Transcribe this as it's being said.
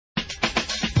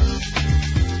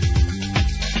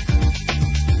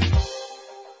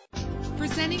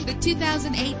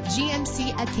2008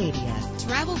 GMC Acadia.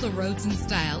 Travel the roads in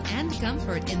style and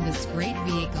comfort in this great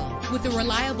vehicle with a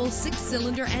reliable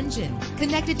 6-cylinder engine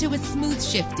connected to a smooth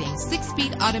shifting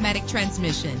 6-speed automatic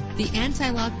transmission. The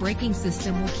anti-lock braking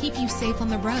system will keep you safe on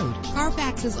the road.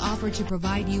 Carfax is offered to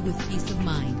provide you with peace of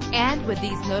mind. And with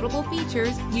these notable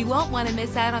features, you won't want to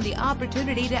miss out on the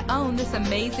opportunity to own this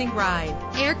amazing ride.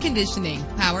 Air conditioning,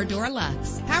 power door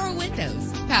locks, power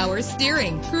windows, power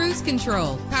steering, cruise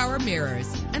control, power mirrors,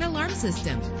 an alarm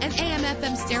system, an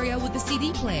AM/FM stereo with a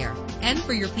CD player. And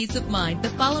for your peace of mind, the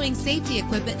following safety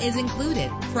equipment is included: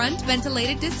 front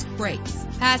ventilated disc brakes,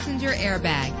 passenger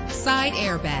airbag, side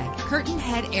airbag, curtain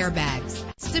head airbags,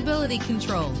 stability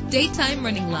control, daytime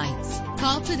running lights.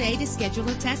 Call today to schedule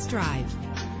a test drive.